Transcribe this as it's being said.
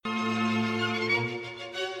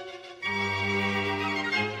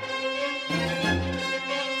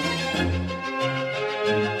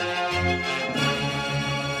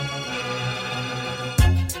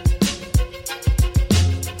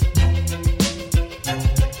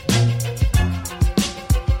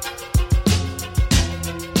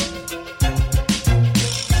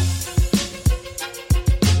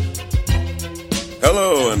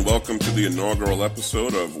welcome to the inaugural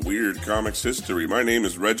episode of Weird Comics History. My name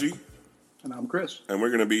is Reggie. And I'm Chris. And we're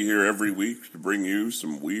going to be here every week to bring you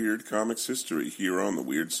some weird comics history here on the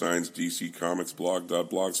Weird Science DC Comics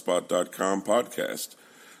blog.blogspot.com podcast.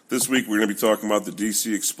 This week we're going to be talking about the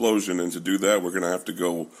DC explosion, and to do that we're going to have to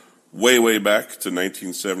go way, way back to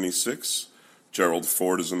 1976. Gerald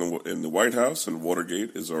Ford is in the White House, and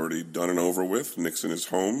Watergate is already done and over with. Nixon is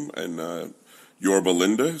home, and Yorba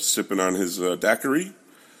Linda sipping on his daiquiri.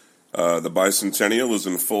 The bicentennial is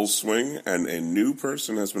in full swing, and a new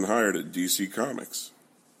person has been hired at DC Comics.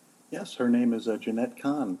 Yes, her name is Jenette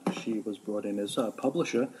Kahn. She was brought in as a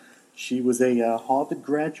publisher. She was a Harvard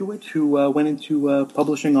graduate who went into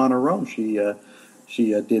publishing on her own. She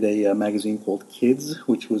did a magazine called Kids,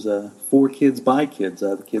 which was for kids by kids.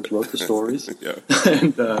 The kids wrote the stories,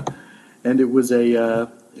 and it was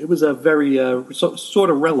a very sort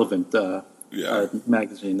of relevant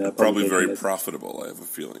magazine. Probably very profitable, I have a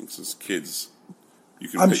feeling, since kids, you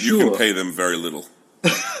can pay them very little.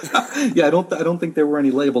 Yeah, I don't think there were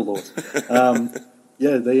any label laws.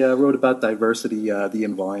 They wrote about diversity, the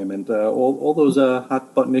environment, all those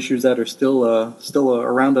hot button issues that are still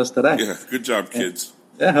around us today. Yeah, good job, kids.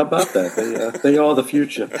 Yeah, how about that? They are the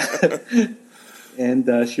future.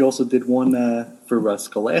 And she also did one for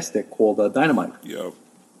Scholastic called Dynamite. Yeah.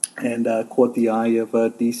 And caught the eye of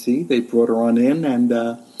DC. They brought her on in,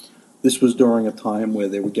 and this was during a time where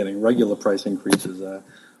they were getting regular price increases.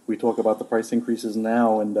 We talk about the price increases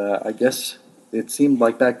now, and I guess it seemed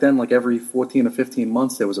like back then, like every 14 or 15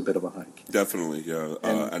 months, there was a bit of a hike. Definitely, yeah.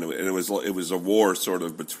 And it was a war sort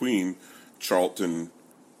of between Charlton,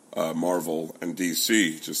 Marvel, and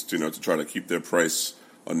DC, just to try to keep their price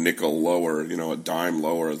a nickel lower, a dime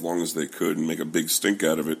lower, as long as they could, and make a big stink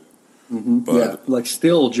out of it. Mm-hmm. But, like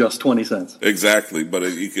still just 20 cents. Exactly, but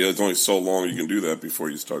it's only so long you can do that before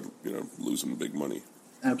you start, losing big money.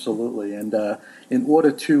 Absolutely, and in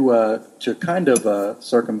order to kind of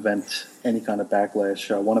circumvent any kind of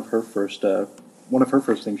backlash, one of her first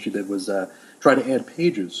things she did was try to add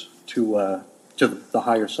pages to the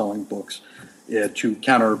higher selling books to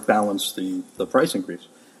counterbalance the price increase.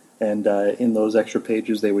 And in those extra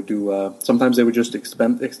pages, they would do. Sometimes they would just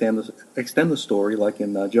extend the story, like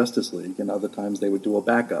in Justice League, and other times they would do a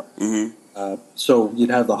backup. Mm-hmm. So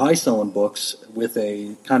you'd have the high-selling books with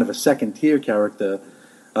a kind of a second-tier character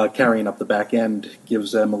carrying up the back end,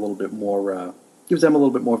 gives them a little bit more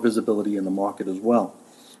visibility in the market as well.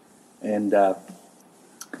 And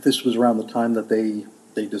this was around the time that they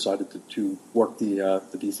decided to work the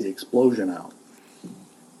DC explosion out,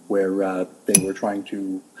 where they were trying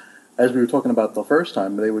to. As we were talking about the first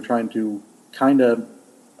time, they were trying to kind of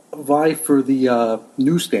vie for the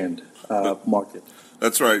newsstand market.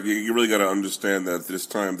 That's right. You really got to understand that this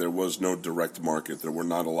time there was no direct market. There were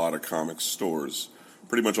not a lot of comic stores.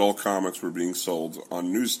 Pretty much all comics were being sold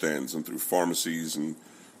on newsstands and through pharmacies and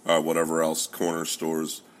whatever else, corner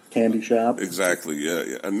stores. Candy shop. Exactly,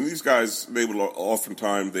 yeah. And these guys, they would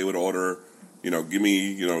order, give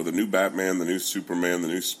me, the new Batman, the new Superman, the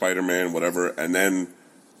new Spider-Man, whatever, and then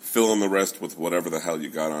fill in the rest with whatever the hell you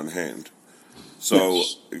got on hand. So,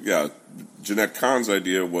 yeah, Jenette Kahn's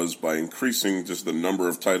idea was by increasing just the number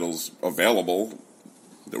of titles available,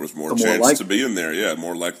 there was more chance to be in there. Yeah,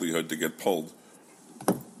 more likelihood to get pulled.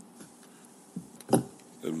 As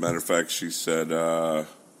a matter of fact, she said,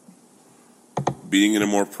 being in a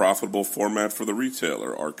more profitable format for the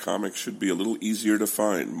retailer, our comics should be a little easier to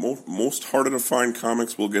find. Most harder to find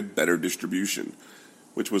comics will get better distribution,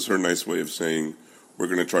 which was her nice way of saying, we're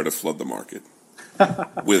going to try to flood the market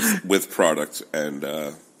with product, and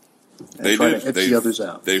they did. The others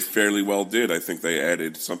out. They fairly well did. I think they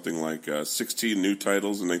added something like 16 new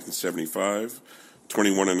titles in 1975,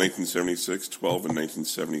 21 in 1976, 12 in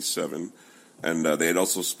 1977, and they had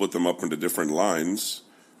also split them up into different lines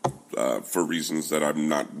for reasons that I'm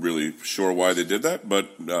not really sure why they did that,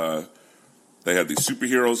 but they had the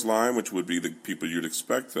superheroes line, which would be the people you'd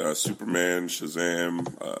expect: Superman,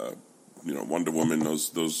 Shazam. Wonder Woman,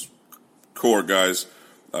 those core guys.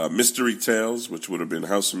 Mystery Tales, which would have been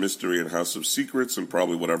House of Mystery and House of Secrets, and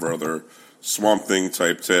probably whatever other Swamp Thing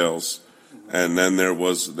type tales. And then there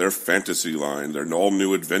was their fantasy line, their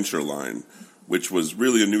all-new adventure line, which was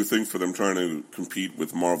really a new thing for them, trying to compete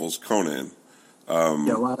with Marvel's Conan. A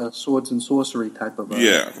lot of swords and sorcery type of.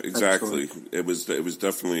 Yeah, exactly. It was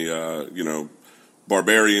definitely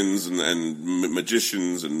barbarians and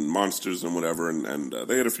magicians and monsters and whatever, and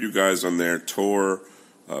they had a few guys on there. Tor,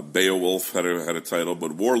 Beowulf had a title,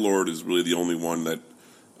 but Warlord is really the only one that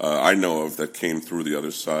I know of that came through the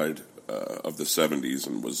other side of the 70s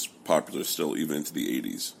and was popular still even into the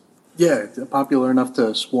 80s. Yeah, popular enough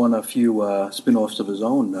to spawn a few spin-offs of his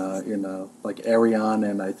own in like Arion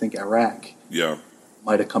and I think Iraq Yeah,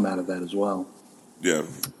 might have come out of that as well. yeah,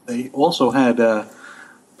 They also had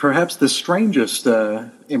perhaps the strangest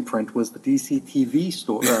imprint was the DC TV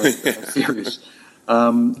series,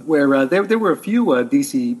 where there were a few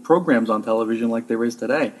DC programs on television like there is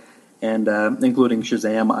today, and including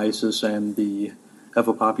Shazam, ISIS, and the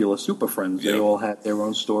ever popular Super Friends. They yeah, all had their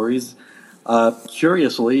own stories.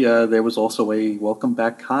 Curiously, there was also a Welcome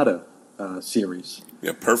Back Kotter series.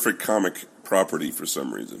 yeah. Perfect comic property for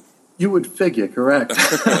some reason. You would figure, correct?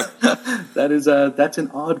 That's an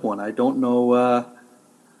odd one. I don't know.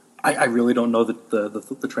 I really don't know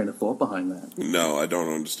the train of thought behind that. No, I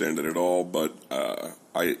don't understand it at all. But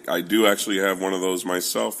I do actually have one of those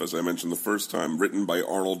myself, as I mentioned the first time, written by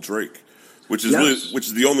Arnold Drake, which is Yes. which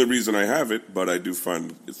is the only reason I have it. But I do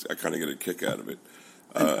find I kind of get a kick out of it.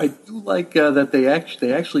 I do like that they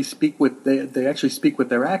actually speak with they actually speak with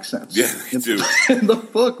their accents. Yeah, they do. In the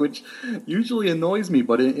book, which usually annoys me,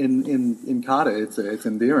 but in Kata, it's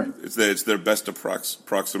endearing. It's their best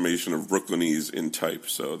approximation of Brooklynese in type.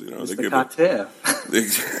 So It's they the give Kater.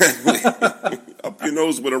 exactly up your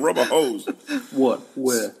nose with a rubber hose. What?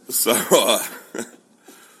 Where?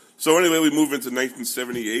 So anyway, we move into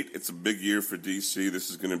 1978. It's a big year for DC.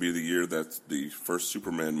 This is going to be the year that the first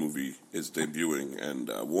Superman movie is debuting,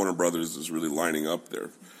 and Warner Brothers is really lining up.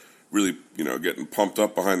 They're really, getting pumped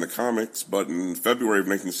up behind the comics. But in February of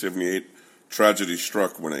 1978, tragedy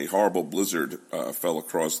struck when a horrible blizzard fell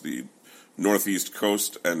across the northeast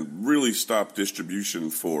coast and really stopped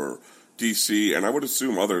distribution for DC, and I would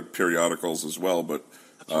assume other periodicals as well, but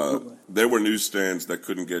there were newsstands that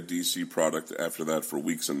couldn't get DC product after that for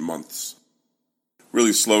weeks and months.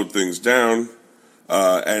 Really slowed things down,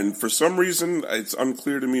 and for some reason, it's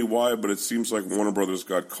unclear to me why, but it seems like Warner Brothers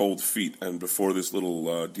got cold feet, and before this little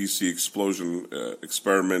DC explosion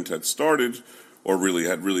experiment had started, or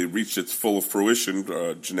had really reached its full fruition,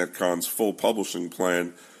 Jeanette Kahn's full publishing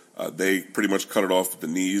plan, they pretty much cut it off at the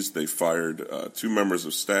knees. They fired 2 members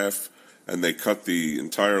of staff, and they cut the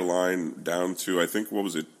entire line down to, I think, what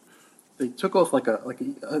was it? They took off like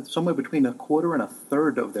somewhere between a quarter and a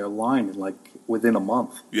third of their line within a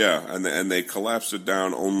month. Yeah, and they collapsed it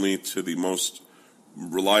down only to the most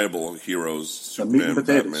reliable heroes, The meat and Superman,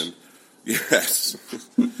 potatoes. Batman. Yes,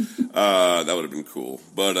 that would have been cool.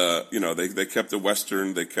 But they kept the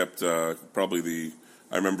Western. They kept probably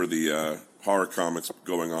I remember the horror comics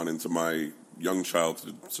going on into my young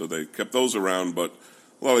childhood, so they kept those around. But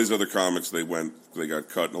a lot of these other comics, they got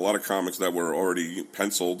cut, and a lot of comics that were already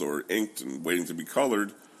penciled or inked and waiting to be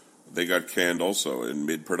colored, they got canned also in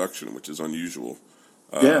mid-production, which is unusual.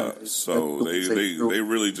 So they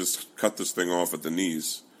really just cut this thing off at the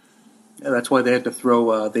knees. Yeah, that's why they had to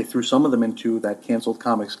threw some of them into that canceled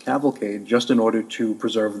comics cavalcade just in order to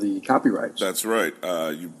preserve the copyrights. That's right.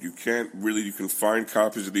 You can find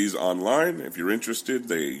copies of these online if you're interested.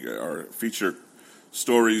 They feature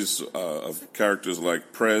stories of characters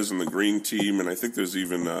like Prez and the Green Team, and I think there's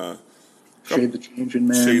even Shade the Changing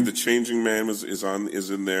Man. Shade the Changing Man is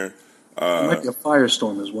in there. There might be a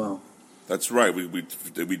Firestorm as well. That's right.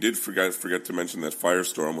 We did forget to mention that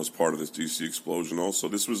Firestorm was part of this DC explosion. Also,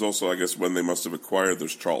 this was also, I guess, when they must have acquired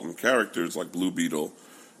those Charlton characters like Blue Beetle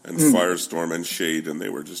and Firestorm and Shade, and they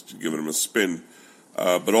were just giving them a spin.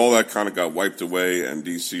 But all that kind of got wiped away, and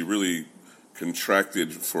DC really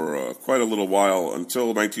contracted for quite a little while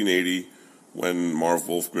until 1980, when Marv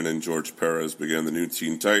Wolfman and George Perez began the New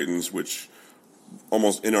Teen Titans, which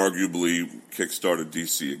almost inarguably kickstarted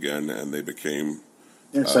DC again, and they became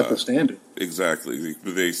set the standard. Exactly.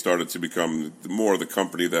 They started to become more the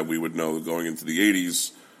company that we would know going into the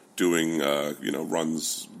 80s, doing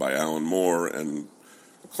runs by Alan Moore and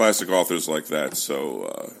classic authors like that.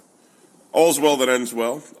 So all's well that ends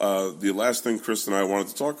well. The last thing Chris and I wanted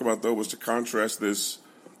to talk about, though, was to contrast this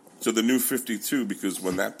to the New 52, because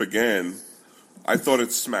when that began, I thought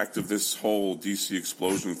it smacked of this whole DC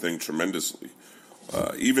explosion thing tremendously.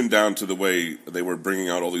 Even down to the way they were bringing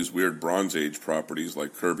out all these weird Bronze Age properties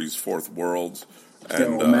like Kirby's Fourth World.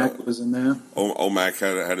 And OMAC was in there. OMAC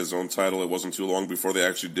had his own title. It wasn't too long before they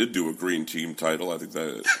actually did do a Green Team title. I think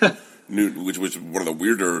that which was one of the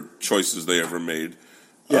weirder choices they ever made.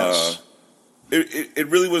 Yes. It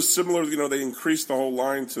really was similar. They increased the whole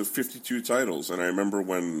line to 52 titles. And I remember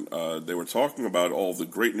when they were talking about all the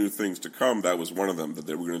great new things to come, that was one of them, that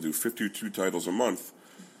they were going to do 52 titles a month.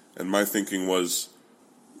 And my thinking was,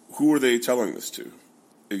 who are they telling this to?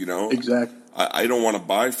 Exactly. I don't want to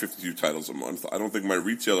buy 52 titles a month. I don't think my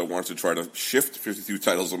retailer wants to try to shift 52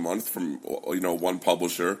 titles a month from one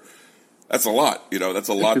publisher. That's a lot. That's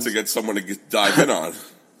a lot to get someone to dive in on.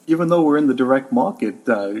 even though we're in the direct market,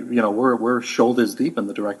 we're shoulders deep in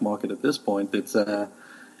the direct market at this point. It's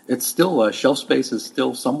still shelf space is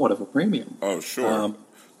still somewhat of a premium. Oh, sure.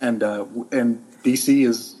 And DC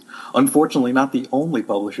is unfortunately not the only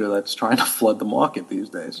publisher that's trying to flood the market these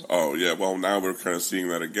days. Oh, yeah. Well, now we're kind of seeing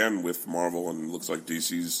that again with Marvel, and it looks like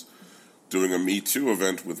DC's doing a Me Too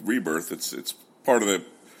event with Rebirth. It's part and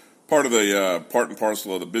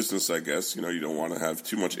parcel of the business, I guess. You don't want to have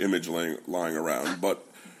too much image lying around, but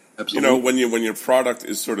Absolutely. when your product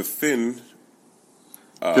is sort of thin,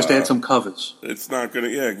 Just add some covers. it's not gonna.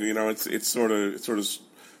 Yeah, it's sort of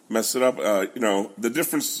mess it up. The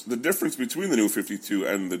difference between the New 52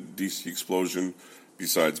 and the DC Explosion,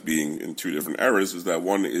 besides being in two different eras, is that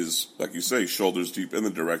one is, like you say, shoulders deep in the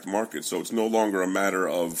direct market. So it's no longer a matter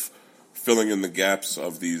of filling in the gaps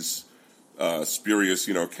of these spurious,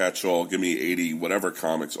 catch-all, give me 80 whatever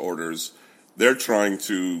comics orders. They're trying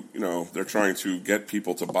to get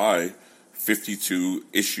people to buy 52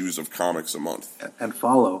 issues of comics a month And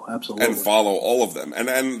follow, absolutely. and follow all of them,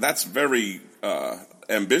 and that's very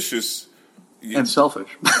ambitious. And selfish.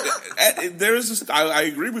 I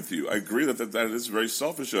agree with you. I agree that is very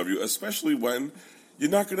selfish of you, especially when you're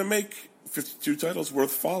not going to make 52 titles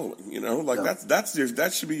worth following.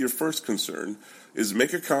 That should be your first concern: is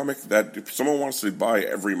make a comic that someone wants to buy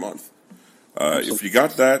every month. If you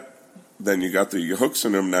got that, then you got the hooks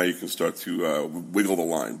in them. Now you can start to wiggle the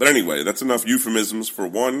line. But anyway, that's enough euphemisms for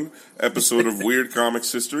one episode of Weird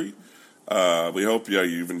Comics History. We hope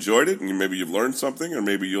you've enjoyed it, and maybe you've learned something, or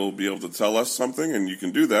maybe you'll be able to tell us something, and you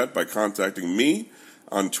can do that by contacting me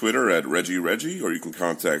on Twitter at ReggieReggie, or you can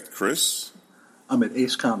contact Chris. I'm at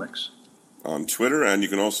Ace Comics On Twitter, and you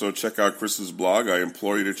can also check out Chris's blog. I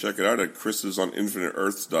implore you to check it out at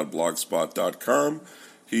chrisisoninfiniteearths.blogspot.com.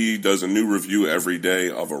 He does a new review every day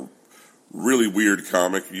of a really weird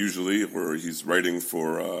comic, usually, where he's writing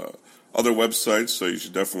for other websites, so you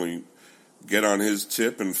should definitely get on his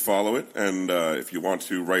tip and follow it. And if you want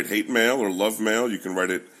to write hate mail or love mail, you can write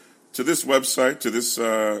it to this website, to this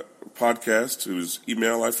podcast, whose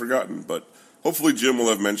email I've forgotten. But hopefully Jim will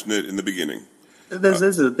have mentioned it in the begining. There's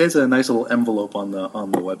a nice little envelope on the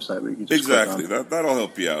website where you can just Exactly. click on. That'll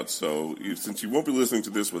help you out. So since you won't be listening to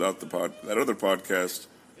this without that other podcast,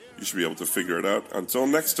 you should be able to figure it out. Until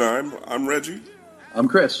next time, I'm Reggie. I'm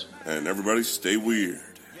Chris. And everybody stay weird.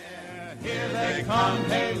 Here they come,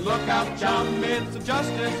 hey, look out, chum, it's the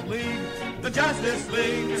Justice League, the Justice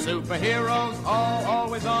League. Superheroes all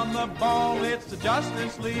always on the ball, it's the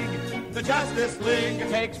Justice League, the Justice League.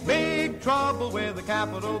 It takes big trouble with a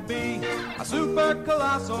capital B, a super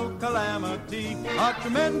colossal calamity, a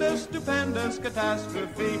tremendous, stupendous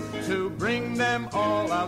catastrophe to bring them all out.